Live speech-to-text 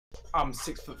I'm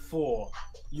 6'4".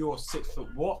 You're 6 foot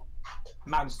what?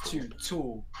 Man's too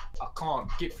tall. I can't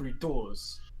get through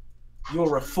doors.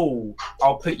 You're a fool.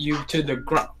 I'll put you to the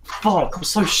ground. Fuck, I'm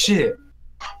so shit.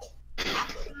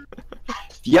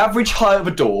 The average height of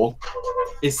a door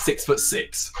is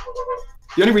 6'6".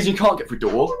 The only reason you can't get through a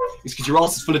door is because your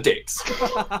ass is full of dicks.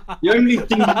 The only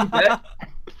thing you can get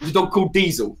is a dog called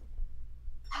Diesel.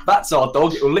 That's our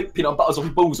dog. It'll lick peanut butters off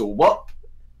your balls or what?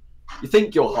 You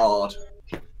think you're hard?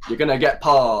 You're gonna get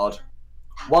parred.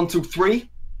 1, 2, 3.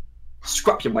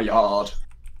 Scrap you my yard.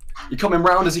 You're coming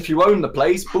round as if you own the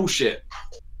place. Bullshit.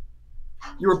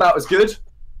 You're about as good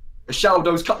as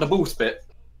Shaldo's cut the ball spit.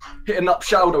 Hitting up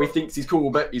Shaldo, he thinks he's cool,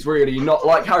 but he's really not.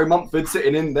 Like Harry Mumford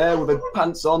sitting in there with his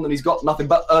pants on and he's got nothing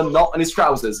but a knot in his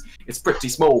trousers. It's pretty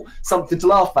small. Something to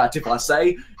laugh at if I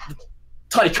say.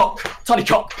 Tiny cock,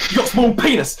 you got small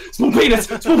penis, small penis,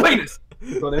 small penis.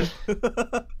 Got him.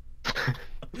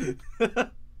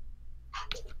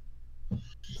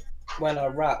 When I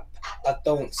rap, I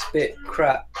don't spit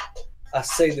crap. I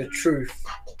say the truth.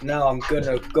 Now I'm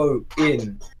gonna go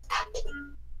in.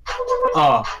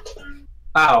 Ow.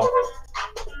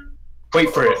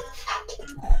 Wait for it.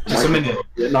 Just a minute.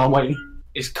 Yeah, no, I'm waiting.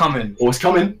 It's coming. Oh, it's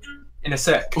coming. In a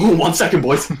sec. Oh, 1 second,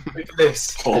 boys. Wait for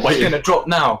this. Oh, wait. It's gonna drop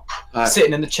now. Right.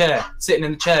 Sitting in the chair.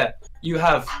 You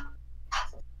have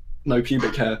No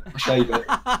pubic hair. I shave it.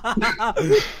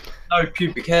 no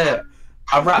pubic hair.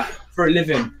 I rap for a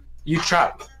living. You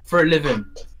trap for a living.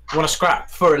 Wanna scrap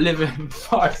for a living.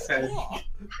 Fuck's sake.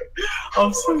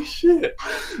 I'm so shit.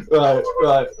 Right.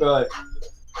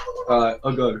 Alright,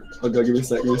 I'll go. Give me a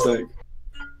sec.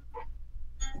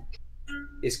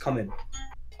 It's coming.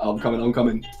 I'm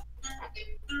coming.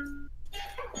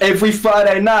 Every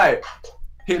Friday night,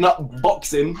 hitting up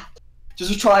boxing,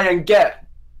 just to try and get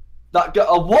that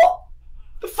girl. What?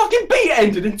 The fucking beat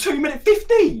ended in 2 minutes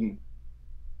 15.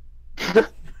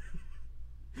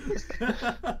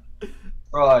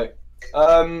 Right.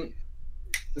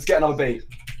 Let's get another beat.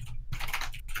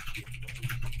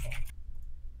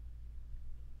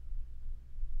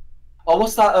 Oh,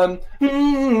 what's that?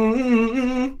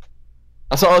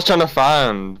 That's what I was trying to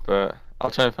find, but I'll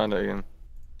try and find it again.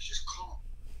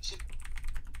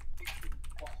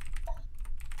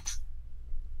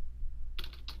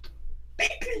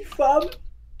 Fam. It's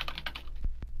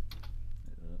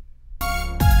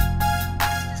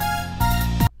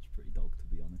pretty dog, to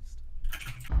be honest.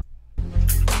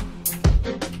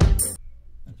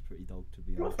 That's pretty dog, to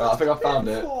be honest. I think I found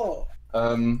it.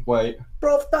 Wait.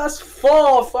 Bro, that's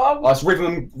 4, fam. Oh, it's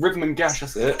rhythm and gash.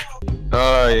 That's it.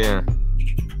 Oh yeah.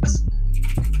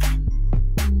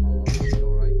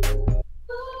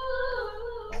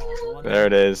 There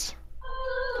it is.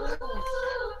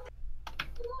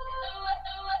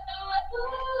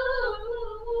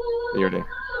 Beauty.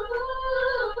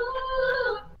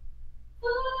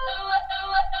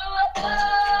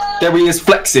 There he is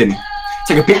flexing.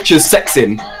 Taking pictures,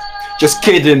 sexing. Just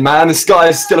kidding, man. This guy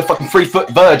is still a fucking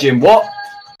 3-foot virgin. What?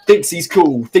 Thinks he's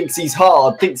cool. Thinks he's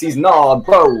hard. Thinks he's nard,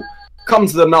 bro. Come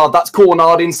to the nard. That's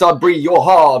cornard inside Brie. You're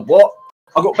hard. What?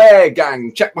 I got bear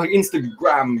gang. Check my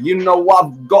Instagram. You know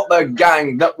I've got the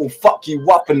gang that will fuck you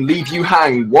up and leave you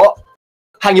hang. What?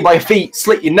 Hang you by your feet.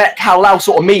 Slit your neck. How loud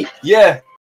sort of meat? Yeah.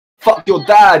 Fuck your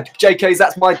dad. JK's,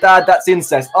 that's my dad. That's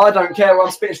incest. I don't care.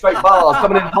 I'm spitting straight bars.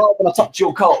 Coming in hard when I touch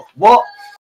your cock. What?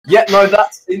 Yeah, no,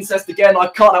 that's incest again. I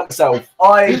can't help myself.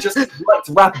 I just like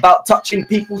to rap about touching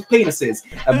people's penises.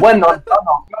 And when I'm done,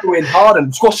 I'll go in hard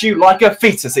and squash you like a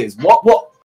fetus is. What?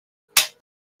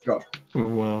 Go.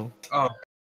 Wow. Oh.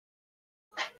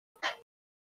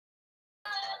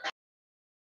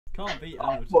 Can't beat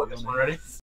Henley, What, this one already?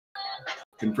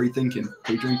 Been pre-thinking,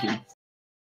 pre-drinking.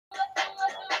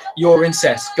 You're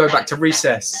incest. Go back to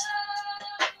recess.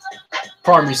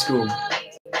 Primary school.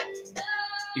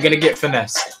 You're gonna get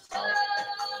finessed.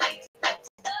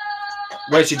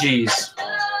 Where's your G's?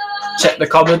 Check the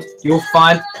cupboard. You'll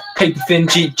find paper thin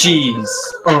GGs.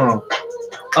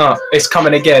 It's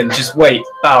coming again. Just wait.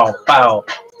 Bow.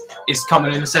 It's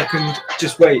coming in a second.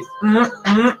 Just wait.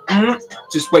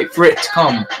 Just wait for it to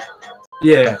come.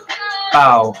 Yeah.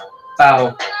 Bow.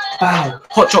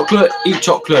 Hot chocolate. Eat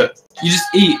chocolate. You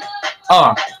just eat.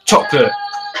 Chocolate.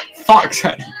 Fuck's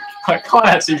sake. I can't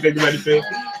actually think of anything.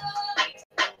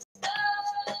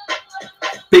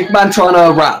 Big man trying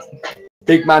to rap.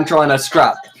 Big man trying to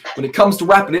scrap. When it comes to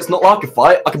rapping, it's not like a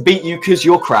fight. I can beat you because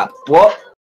you're crap. What?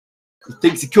 He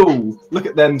thinks he's cool. Look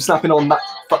at them snapping on that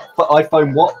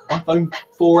iPhone, what? iPhone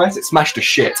 4S? It smashed to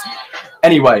shit.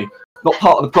 Anyway, not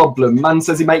part of the problem. Man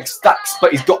says he makes stacks,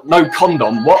 but he's got no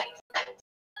condom. What?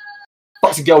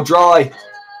 Fucks a girl dry.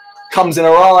 Comes in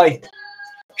her eye.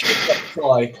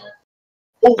 Try.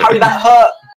 Oh, Harry, that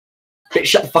hurt! Bitch,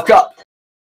 shut the fuck up!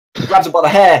 Grabs him by the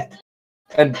hair.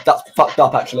 And that's fucked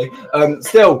up, actually.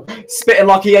 Still, spitting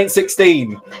like he ain't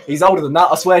 16. He's older than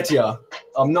that, I swear to you.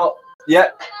 I'm not...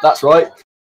 Yeah, that's right.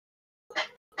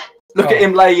 Look at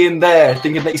him laying there,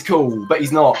 thinking that he's cool, but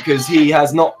he's not, because he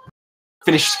has not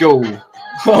finished school.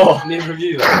 Oh, Neither of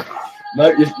you.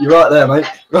 no, you're right there, mate.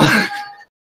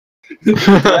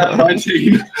 Yeah,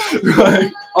 19.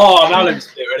 Right. Oh, now let me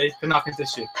spit, ready? Can I can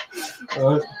tissue?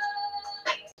 Right.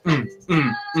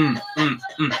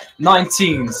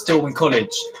 19, still in college.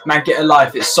 Man, get a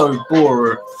life, it's so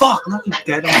boring. Fuck, I'm not even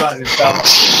dead, I'm going in the shower.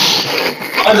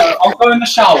 I know, I'll go in the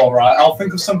shower, right? I'll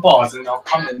think of some bars and I'll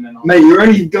come in and I'll... Mate, you're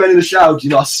only going in the shower, do you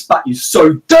know I spat you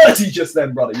so dirty just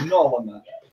then, brother. You know I won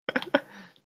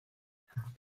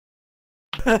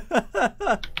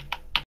that.